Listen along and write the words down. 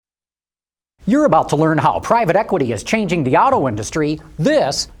You're about to learn how private equity is changing the auto industry.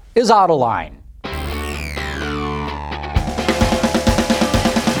 This is Autoline.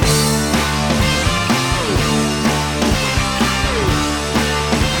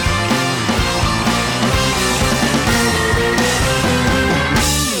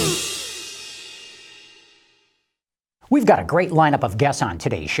 We've got a great lineup of guests on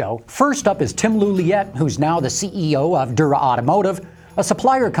today's show. First up is Tim Louliette, who's now the CEO of Dura Automotive, a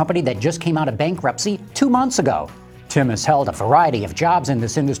supplier company that just came out of bankruptcy 2 months ago. Tim has held a variety of jobs in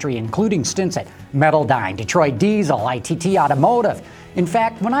this industry, including stints at Metaldyne, Detroit Diesel, ITT Automotive. In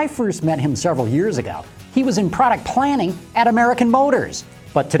fact, when I first met him several years ago, he was in product planning at American Motors.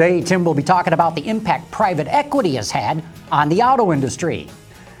 But today, Tim will be talking about the impact private equity has had on the auto industry.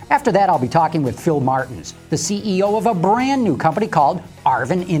 After that, I'll be talking with Phil Martins, the CEO of a brand new company called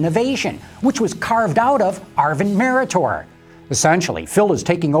Arvin Innovation, which was carved out of Arvin Meritor. Essentially, Phil is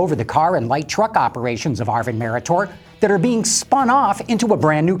taking over the car and light truck operations of Arvin Meritor that are being spun off into a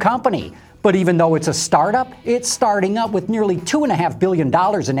brand new company. But even though it's a startup, it's starting up with nearly $2.5 billion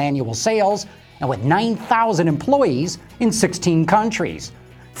in annual sales and with 9,000 employees in 16 countries.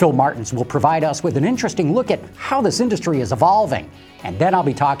 Phil Martins will provide us with an interesting look at how this industry is evolving. And then I'll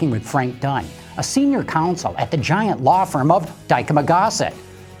be talking with Frank Dunn, a senior counsel at the giant law firm of Dykema Gossett.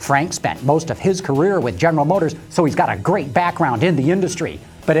 Frank spent most of his career with General Motors, so he's got a great background in the industry.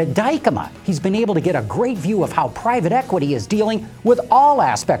 But at Dykema, he's been able to get a great view of how private equity is dealing with all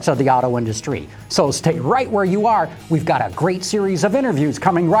aspects of the auto industry. So stay right where you are. We've got a great series of interviews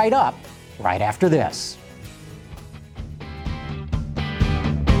coming right up, right after this.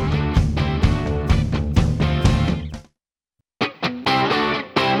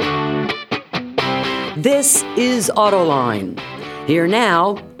 This is Autoline. Here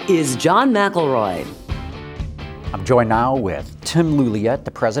now is John McElroy. I'm joined now with Tim Louliette,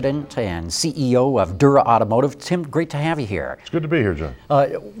 the president and CEO of Dura Automotive. Tim, great to have you here. It's good to be here, John.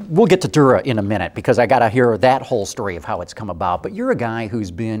 We'll get to Dura in a minute because I got to hear that whole story of how it's come about. But you're a guy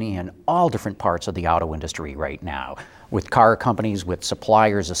who's been in all different parts of the auto industry right now, with car companies, with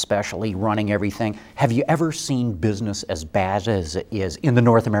suppliers especially, running everything. Have you ever seen business as bad as it is in the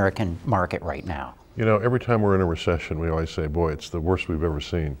North American market right now? You know, every time we're in a recession, we always say, boy, it's the worst we've ever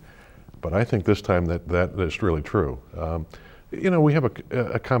seen. But I think this time that is really true. We have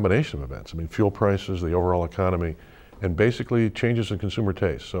a combination of events. I mean, fuel prices, the overall economy, and basically changes in consumer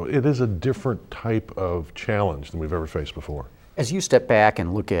taste. So it is a different type of challenge than we've ever faced before. As you step back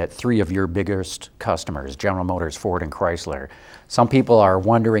and look at three of your biggest customers, General Motors, Ford, and Chrysler, some people are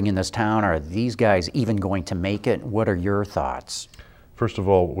wondering in this town, are these guys even going to make it? What are your thoughts? First of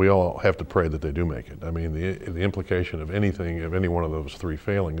all, we all have to pray that they do make it. I mean, the implication of anything, of any one of those three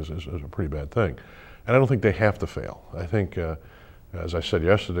failing is a pretty bad thing. And I don't think they have to fail. I think, as I said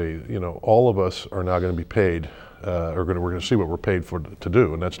yesterday, all of us are now going to be paid, we're going to see what we're paid for to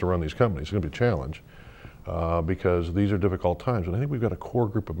do, and that's to run these companies. It's going to be a challenge because these are difficult times. And I think we've got a core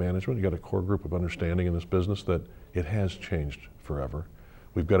group of management, you've got a core group of understanding in this business that it has changed forever.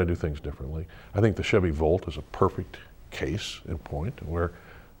 We've got to do things differently. I think the Chevy Volt is a perfect case and point where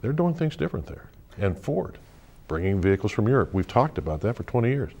they're doing things different there. And Ford, bringing vehicles from Europe. We've talked about that for 20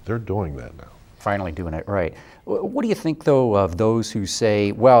 years. They're doing that now. Finally doing it right. What do you think, though, of those who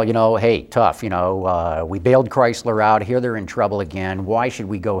say, well, hey, tough, we bailed Chrysler out, here they're in trouble again, why should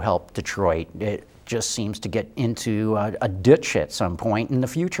we go help Detroit? It just seems to get into a ditch at some point in the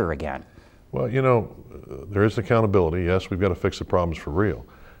future again. Well, there is accountability. Yes, we've got to fix the problems for real.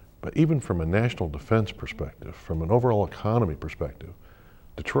 But even from a national defense perspective, from an overall economy perspective,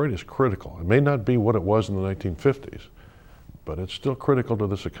 Detroit is critical. It may not be what it was in the 1950s, but it's still critical to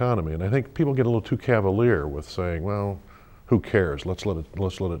this economy. And I think people get a little too cavalier with saying, well, who cares? Let's let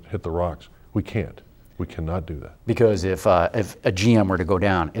it hit the rocks. We can't. We cannot do that. Because if a GM were to go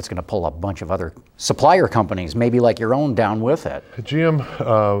down, it's going to pull a bunch of other supplier companies, maybe like your own, down with it. If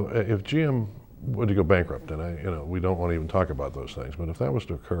GM would to go bankrupt, and we don't want to even talk about those things, but if that was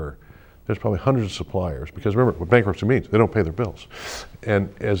to occur, there's probably hundreds of suppliers, because remember what bankruptcy means, they don't pay their bills.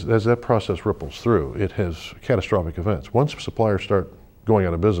 And as that process ripples through, it has catastrophic events. Once suppliers start going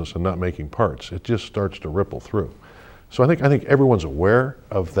out of business and not making parts, it just starts to ripple through. So I think everyone's aware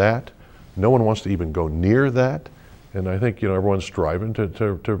of that. No one wants to even go near that. And I think everyone's striving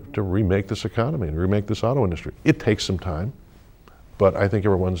to remake this economy and remake this auto industry. It takes some time, but I think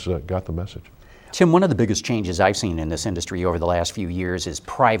everyone's got the message. Tim, one of the biggest changes I've seen in this industry over the last few years is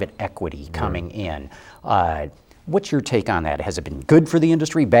private equity coming in. What's your take on that? Has it been good for the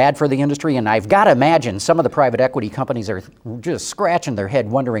industry, bad for the industry? And I've got to imagine some of the private equity companies are just scratching their head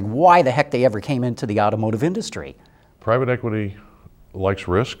wondering why the heck they ever came into the automotive industry. Private equity likes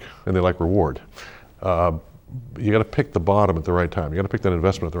risk and they like reward. You got to pick the bottom at the right time. You got to pick that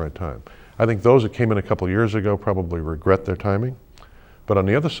investment at the right time. I think those that came in a couple of years ago probably regret their timing. But on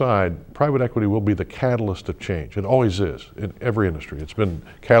the other side, private equity will be the catalyst of change. It always is in every industry. It's been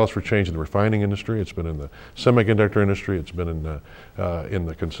catalyst for change in the refining industry. It's been in the semiconductor industry. It's been in many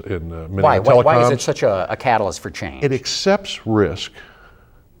telecoms. Why is it such a catalyst for change? It accepts risk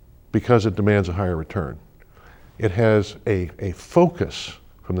because it demands a higher return. It has a focus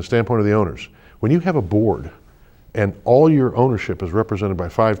from the standpoint of the owners. When you have a board and all your ownership is represented by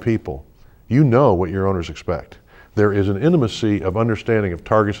 5 people, you know what your owners expect. There is an intimacy of understanding of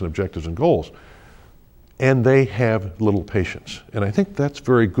targets and objectives and goals, and they have little patience. And I think that's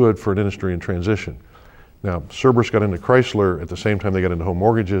very good for an industry in transition. Now, Cerberus got into Chrysler at the same time they got into home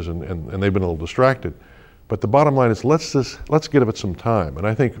mortgages, and they've been a little distracted. But the bottom line is let's give it some time. And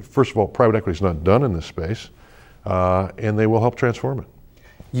I think, first of all, private equity is not done in this space, and they will help transform it.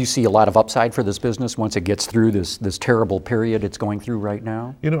 You see a lot of upside for this business once it gets through this terrible period it's going through right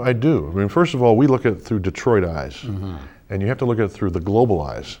now? You know, I do. I mean, first of all, we look at it through Detroit eyes, and you have to look at it through the global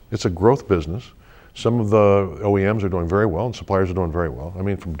eyes. It's a growth business. Some of the OEMs are doing very well, and suppliers are doing very well. I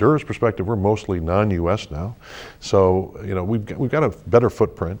mean, from Dura's perspective, we're mostly non-U.S. now, so you know we've got a better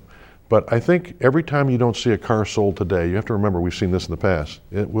footprint. But I think every time you don't see a car sold today, you have to remember we've seen this in the past.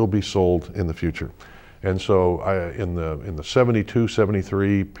 It will be sold in the future. And so in the 72,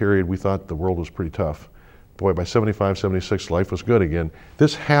 73 period, we thought the world was pretty tough. Boy, by 75, 76, life was good again.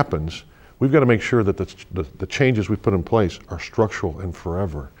 This happens. We've got to make sure that the changes we put in place are structural and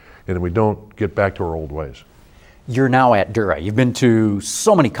forever, and we don't get back to our old ways. You're now at Dura. You've been to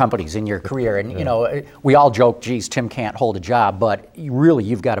so many companies in your career, and you know, we all joke, geez, Tim can't hold a job, but really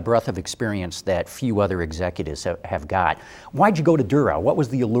you've got a breadth of experience that few other executives have got. Why'd you go to Dura? What was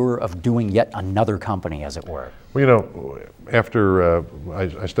the allure of doing yet another company, as it were? Well, you know, after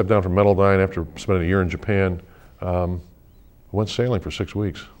I stepped down from Metaldyne after spending a year in Japan, I went sailing for 6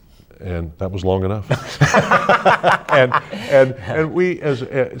 weeks. And that was long enough. and we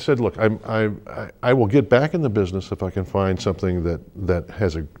said, look, I will get back in the business if I can find something that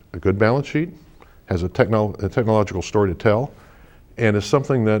has a good balance sheet, has a technological story to tell, and is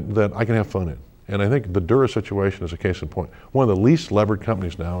something that I can have fun in. And I think the Dura situation is a case in point. One of the least levered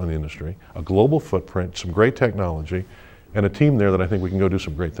companies now in the industry, a global footprint, some great technology, and a team there that I think we can go do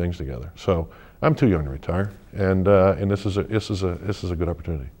some great things together. So I'm too young to retire, and this is a good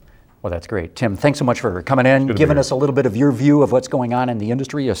opportunity. Well, that's great. Tim, thanks so much for coming in, giving us a little bit of your view of what's going on in the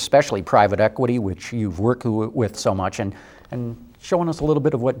industry, especially private equity, which you've worked with so much, and showing us a little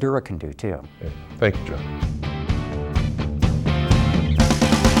bit of what Dura can do, too. Yeah. Thank you, John.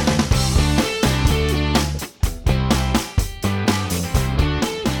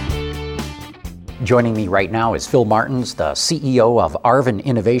 Joining me right now is Phil Martins, the CEO of Arvin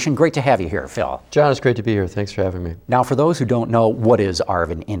Innovation. Great to have you here, Phil. John, it's great to be here. Thanks for having me. Now, for those who don't know, what is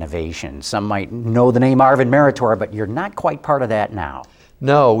Arvin Innovation? Some might know the name Arvin Meritor, but you're not quite part of that now.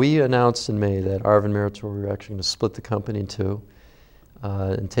 No, we announced in May that Arvin Meritor, we were actually going to split the company in two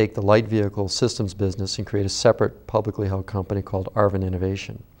and take the light vehicle systems business and create a separate publicly held company called Arvin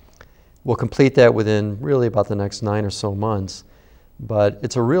Innovation. We'll complete that within really about the next 9 or so months, but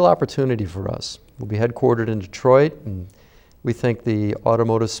it's a real opportunity for us. We'll be headquartered in Detroit, and we think the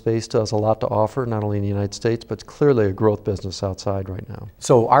automotive space does a lot to offer, not only in the United States, but it's clearly a growth business outside right now.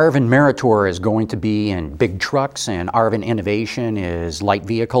 So Arvin Meritor is going to be in big trucks, and Arvin Innovation is light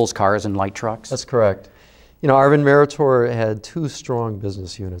vehicles, cars and light trucks? That's correct. You know, Arvin Meritor had 2 strong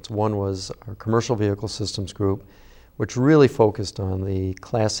business units. One was our commercial vehicle systems group, which really focused on the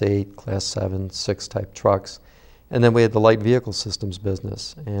Class 8, Class 7, 6 type trucks. And then we had the light vehicle systems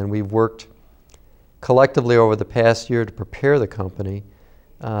business. And we've worked collectively over the past year to prepare the company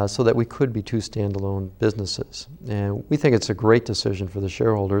so that we could be 2 standalone businesses. And we think it's a great decision for the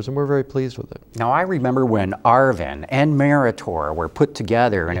shareholders, and we're very pleased with it. Now, I remember when Arvin and Meritor were put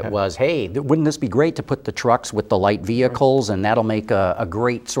together, and it was, hey, wouldn't this be great to put the trucks with the light vehicles, and that'll make a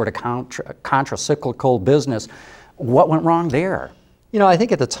great sort of contra-cyclical business. What went wrong there? You know, I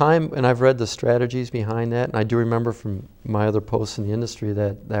think at the time, and I've read the strategies behind that, and I do remember from my other posts in the industry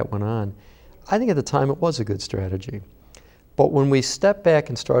that went on, I think at the time it was a good strategy. But when we stepped back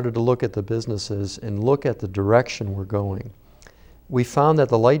and started to look at the businesses and look at the direction we're going, we found that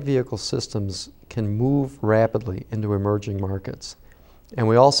the light vehicle systems can move rapidly into emerging markets. And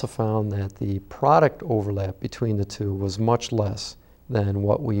we also found that the product overlap between the two was much less than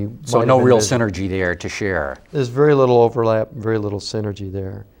what we might So no real synergy there to share. There's very little overlap, very little synergy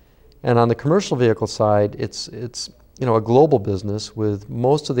there. And on the commercial vehicle side, it's a global business with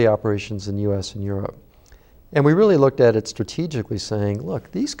most of the operations in the U.S. and Europe. And we really looked at it strategically, saying,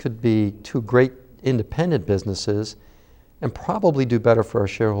 look, these could be two great independent businesses and probably do better for our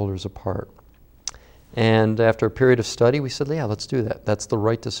shareholders apart. And after a period of study, we said, yeah, let's do that. That's the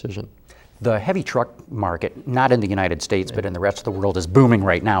right decision. The heavy truck market, not in the United States, but in the rest of the world, is booming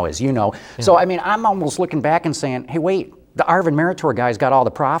right now, as you know. Yeah. So, I mean, I'm almost looking back and saying, hey, wait, the Arvind Meritor guy's got all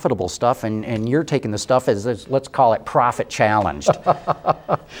the profitable stuff, and you're taking the stuff as, let's call it, profit challenged.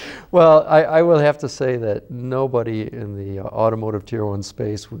 Well, I will have to say that nobody in the automotive Tier 1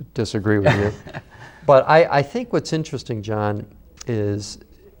 space would disagree with you. But I think what's interesting, John, is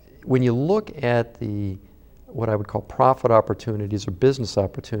when you look at what I would call profit opportunities or business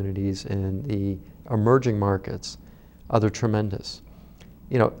opportunities in the emerging markets, they're tremendous.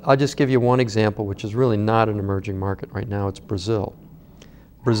 You know, I'll just give you one example, which is really not an emerging market right now. It's Brazil.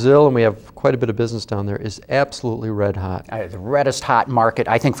 Brazil, and we have quite a bit of business down there, is absolutely red hot. The reddest hot market,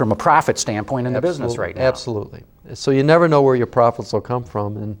 I think, from a profit standpoint in the business right now. Absolutely. So you never know where your profits will come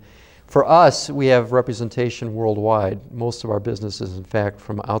from. And for us, we have representation worldwide. Most of our business is, in fact,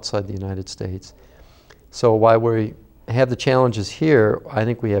 from outside the United States. So while we have the challenges here, I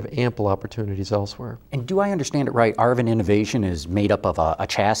think we have ample opportunities elsewhere. And do I understand it right? Arvind Innovation is made up of a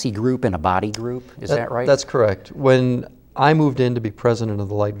chassis group and a body group? Is that right? That's correct. When I moved in to be president of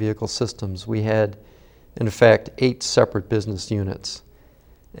the Light Vehicle Systems, we had, in fact, 8 separate business units.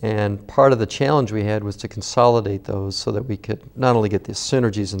 And part of the challenge we had was to consolidate those so that we could not only get the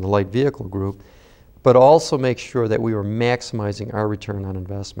synergies in the light vehicle group, but also make sure that we were maximizing our return on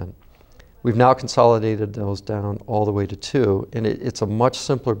investment. We've now consolidated those down all the way to 2, and it's a much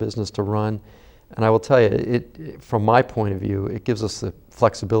simpler business to run. And I will tell you, from my point of view, it gives us the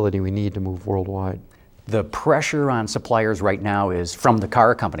flexibility we need to move worldwide. The pressure on suppliers right now is from the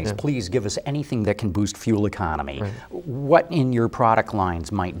car companies. Yeah. Please give us anything that can boost fuel economy. Right. What in your product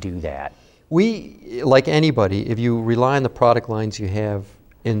lines might do that? We, like anybody, if you rely on the product lines you have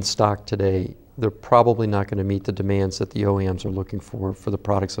in stock today, they're probably not going to meet the demands that the OEMs are looking for the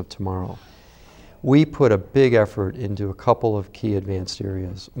products of tomorrow. We put a big effort into a couple of key advanced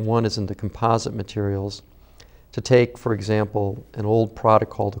areas. One is into composite materials. To take, for example, an old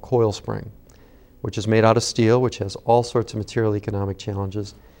product called a coil spring, which is made out of steel, which has all sorts of material economic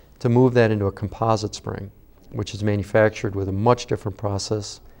challenges, to move that into a composite spring, which is manufactured with a much different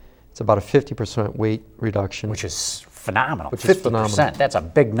process. It's about a 50% weight reduction. Which is phenomenal. 50%, that's a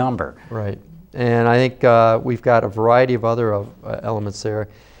big number. Right. And I think we've got a variety of other elements there.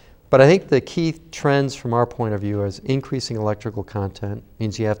 But I think the key trends from our point of view is increasing electrical content,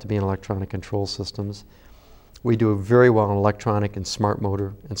 means you have to be in electronic control systems. We do very well in electronic and smart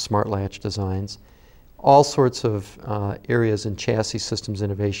motor and smart latch designs. All sorts of areas in chassis systems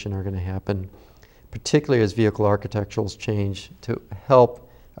innovation are going to happen, particularly as vehicle architecturals change to help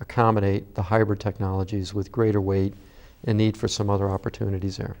accommodate the hybrid technologies with greater weight and need for some other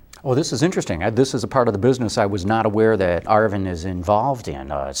opportunities there. Oh, this is interesting. This is a part of the business I was not aware that Arvind is involved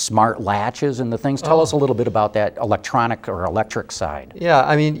in. Smart latches and the things. Tell us a little bit about that electronic or electric side. Yeah,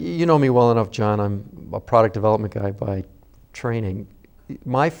 I mean, you know me well enough, John. I'm a product development guy by training.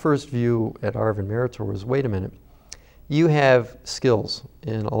 My first view at Arvind Meritor was, wait a minute, you have skills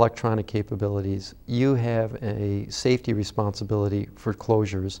in electronic capabilities. You have a safety responsibility for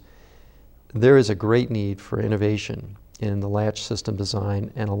closures. There is a great need for innovation in the latch system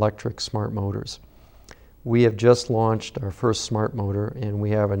design and electric smart motors. We have just launched our first smart motor, and we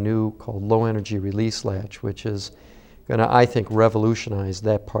have a new called low energy release latch, which is going to, I think, revolutionize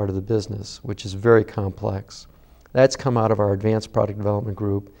that part of the business, which is very complex. That's come out of our advanced product development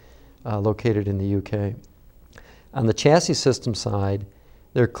group located in the UK. On the chassis system side,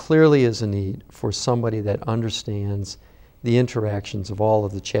 there clearly is a need for somebody that understands the interactions of all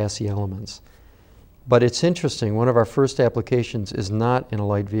of the chassis elements. But it's interesting, one of our first applications is not in a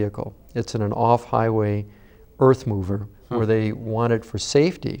light vehicle. It's in an off-highway earth mover where they wanted for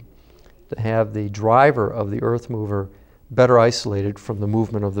safety to have the driver of the earth mover better isolated from the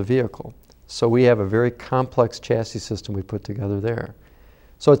movement of the vehicle. So we have a very complex chassis system we put together there.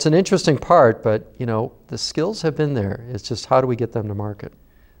 So it's an interesting part, but you know, the skills have been there. It's just how do we get them to market?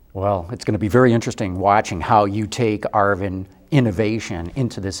 Well, it's going to be very interesting watching how you take Arvind Innovation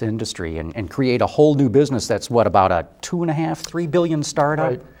into this industry and create a whole new business that's what, about a $2.5–3 billion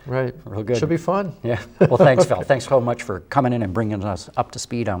startup? Right. Real good. Should be fun. Yeah. Well, thanks, Phil. Thanks so much for coming in and bringing us up to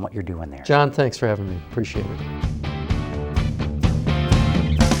speed on what you're doing there. John, thanks for having me. Appreciate it.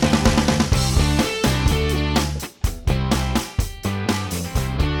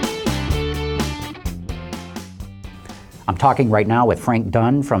 I'm talking right now with Frank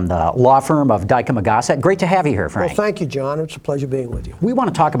Dunn from the law firm of Dykema Gossett. Great to have you here, Frank. Well, thank you, John. It's a pleasure being with you. We want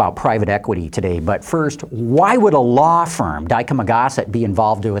to talk about private equity today, but first, why would a law firm, Dykema Gossett, be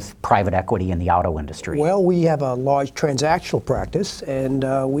involved with private equity in the auto industry? Well, we have a large transactional practice, and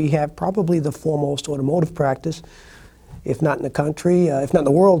we have probably the foremost automotive practice, if not in the country, if not in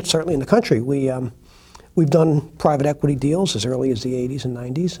the world, certainly in the country. We've done private equity deals as early as the 80s and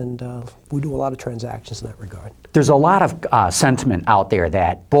 90s, and we do a lot of transactions in that regard. There's a lot of sentiment out there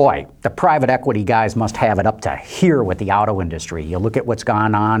that, boy, the private equity guys must have it up to here with the auto industry. You look at what's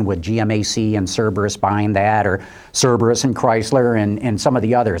gone on with GMAC and Cerberus buying that, or Cerberus and Chrysler and some of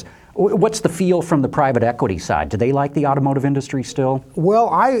the others. What's the feel from the private equity side? Do they like the automotive industry still? Well,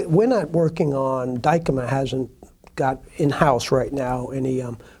 we're not working on, Dykema hasn't got in-house right now any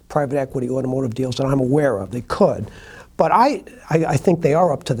private equity automotive deals that I'm aware of. They could. But I think they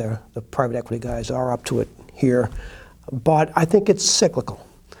are up to the private equity guys are up to it here. But I think it's cyclical.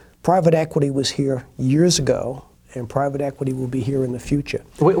 Private equity was here years ago, and private equity will be here in the future.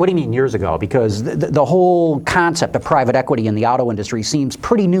 What do you mean years ago? Because the whole concept of private equity in the auto industry seems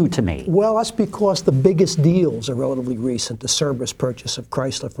pretty new to me. Well, that's because the biggest deals are relatively recent. The Cerberus purchase of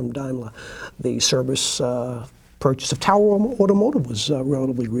Chrysler from Daimler, the Cerberus purchase of Tower Automotive was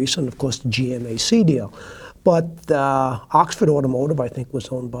relatively recent, of course, the GMAC deal. But Oxford Automotive, I think, was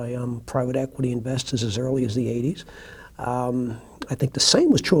owned by private equity investors as early as the 80s. I think the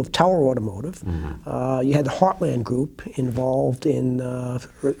same was true of Tower Automotive. Mm-hmm. You had the Heartland Group involved in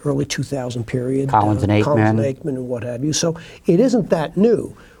early 2000 period. Collins and Aikman and what have you. So it isn't that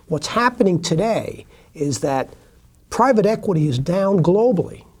new. What's happening today is that private equity is down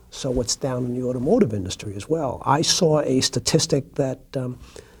globally. So it's down in the automotive industry as well. I saw a statistic that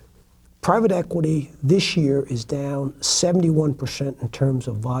private equity this year is down 71% in terms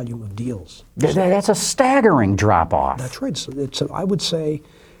of volume of deals. That's a staggering drop-off. That's right. So I would say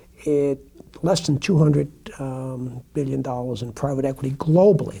less than $200 billion in private equity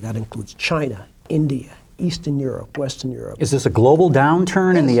globally. That includes China, India, Eastern Europe, Western Europe. Is this a global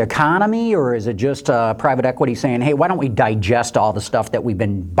downturn in the economy, or is it just private equity saying, hey, why don't we digest all the stuff that we've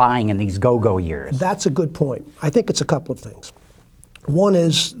been buying in these go-go years? That's a good point. I think it's a couple of things. One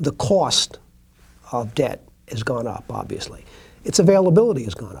is the cost of debt has gone up, obviously. Its availability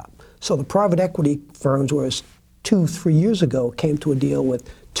has gone up. So the private equity firms, whereas 2-3 years ago came to a deal with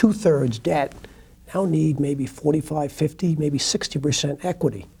 2/3 debt, now need maybe 45, 50, maybe 60%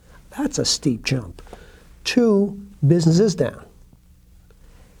 equity. That's a steep jump. 2, business is down.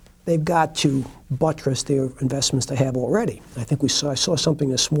 They've got to buttress their investments they have already. I think I saw something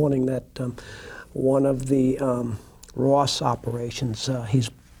this morning that one of the Ross operations,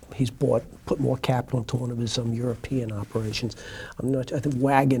 he's put more capital into one of his European operations. I think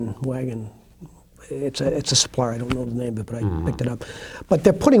Wagon. It's a supplier. I don't know the name of it, but I picked it up. But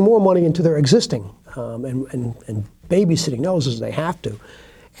they're putting more money into their existing and babysitting those as they have to.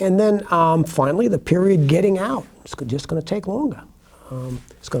 And then finally, the period getting out. It's just going to take longer.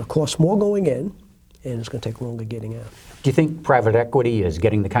 It's going to cost more going in, and it's going to take longer getting out. Do you think private equity is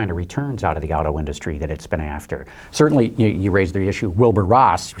getting the kind of returns out of the auto industry that it's been after? Certainly, you raised the issue. Wilbur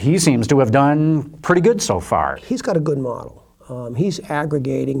Ross, he seems to have done pretty good so far. He's got a good model. He's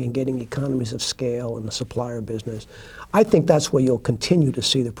aggregating and getting economies of scale in the supplier business. I think that's where you'll continue to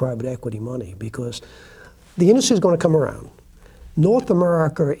see the private equity money, because the industry is going to come around. North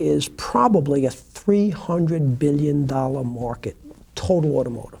America is probably a $300 billion market, total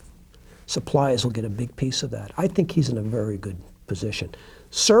automotive. Suppliers will get a big piece of that. I think he's in a very good position.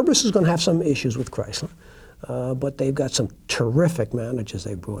 Cerberus is going to have some issues with Chrysler, but they've got some terrific managers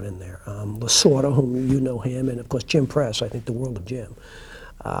they brought in there. Lasorda, whom you know him, and of course Jim Press, I think the world of Jim.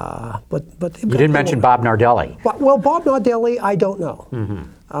 But you didn't mention Bob Nardelli. Well, Bob Nardelli, I don't know. Mm-hmm.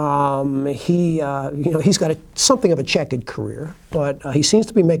 He's got something of a checkered career, but he seems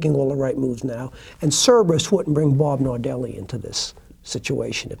to be making all the right moves now. And Cerberus wouldn't bring Bob Nardelli into this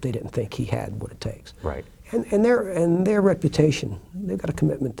situation if they didn't think he had what it takes. Right. And their reputation, they've got a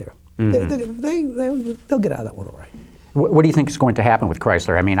commitment there. Mm-hmm. They'll get out of that one all right. What do you think is going to happen with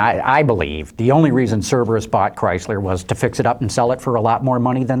Chrysler? I mean, I believe the only reason Cerberus bought Chrysler was to fix it up and sell it for a lot more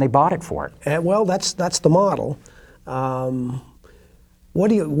money than they bought it for. Well, that's the model. When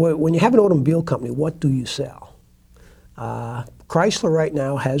you have an automobile company, what do you sell? Chrysler right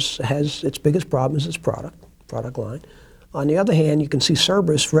now has its biggest problem is its product line. On the other hand, you can see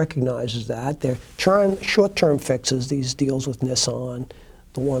Cerberus recognizes that. They're trying short-term fixes, these deals with Nissan,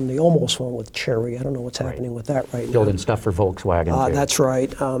 the almost one with Chery. I don't know what's happening with that right now. Building stuff for Volkswagen, too. That's right.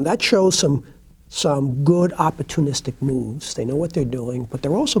 That shows some good opportunistic moves. They know what they're doing, but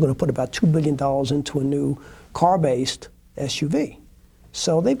they're also going to put about $2 billion into a new car-based SUV.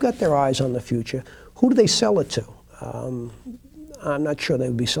 So they've got their eyes on the future. Who do they sell it to? I'm not sure they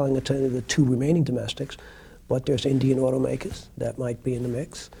would be selling it to any of the two remaining domestics, but there's Indian automakers that might be in the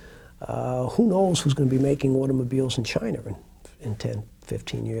mix. Who knows who's going to be making automobiles in China in 10,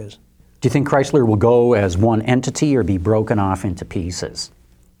 15 years. Do you think Chrysler will go as one entity or be broken off into pieces?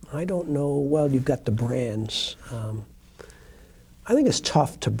 I don't know. Well, you've got the brands. I think it's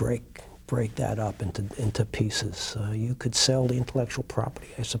tough to break that up into pieces. You could sell the intellectual property,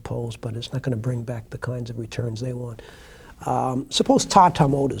 I suppose, but it's not going to bring back the kinds of returns they want. Suppose Tata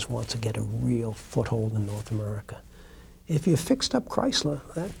Motors wants to get a real foothold in North America. If you fixed up Chrysler,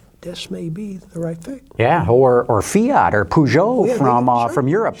 this may be the right fit. Yeah, or Fiat or Peugeot Yeah, from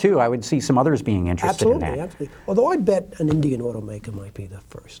Europe too. I would see some others being interested in that. Absolutely. Although I bet an Indian automaker might be the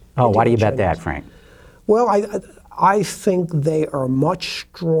first. Oh, why do you bet Chinese. that, Frank? Well, I think they are much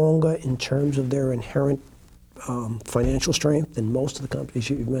stronger in terms of their inherent financial strength than most of the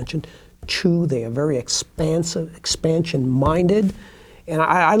companies you've mentioned. Two, they are very expansion-minded. And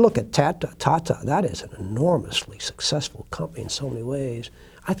I look at Tata, that is an enormously successful company in so many ways.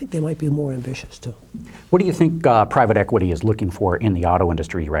 I think they might be more ambitious, too. What do you think private equity is looking for in the auto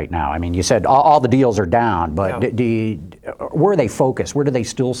industry right now? I mean, you said all the deals are down, but Yeah. Where are they focused? Where do they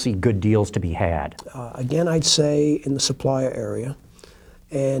still see good deals to be had? Again, I'd say in the supplier area.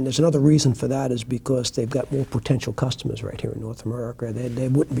 And there's another reason for that is because they've got more potential customers right here in North America. They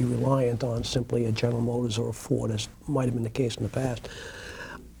wouldn't be reliant on simply a General Motors or a Ford, as might have been the case in the past.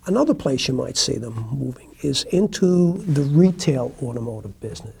 Another place you might see them moving is into the retail automotive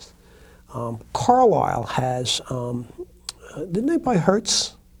business. Carlisle has, didn't they buy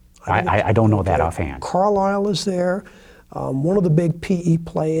Hertz? I don't know that offhand. Carlisle is there. One of the big PE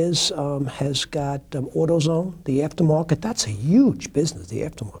players has got AutoZone, the aftermarket. That's a huge business, the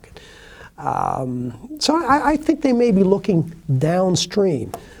aftermarket. So I think they may be looking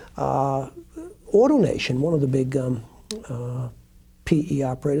downstream. AutoNation, one of the big PE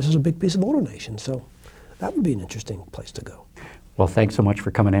operators, is a big piece of AutoNation. So that would be an interesting place to go. Well, thanks so much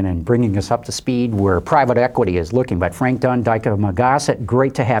for coming in and bringing us up to speed where private equity is looking. But Frank Dunn, Dyke Magasit,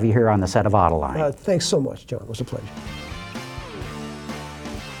 great to have you here on the set of Autoline. Thanks so much, John. It was a pleasure.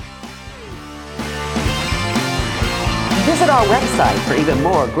 Visit our website for even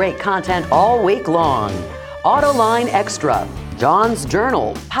more great content all week long. Autoline Extra, John's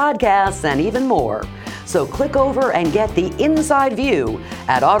Journal, podcasts, and even more. So click over and get the inside view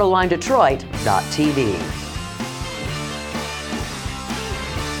at AutolineDetroit.tv.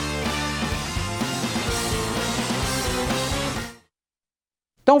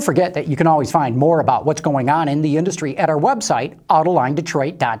 Don't forget that you can always find more about what's going on in the industry at our website,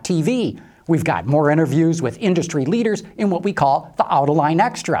 AutolineDetroit.tv. We've got more interviews with industry leaders in what we call the Autoline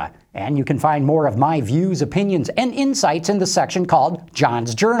Extra. And you can find more of my views, opinions, and insights in the section called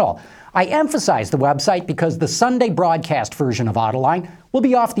John's Journal. I emphasize the website because the Sunday broadcast version of Autoline will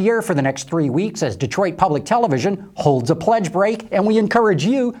be off the air for the next 3 weeks as Detroit Public Television holds a pledge break, and we encourage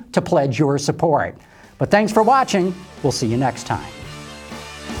you to pledge your support. But thanks for watching. We'll see you next time.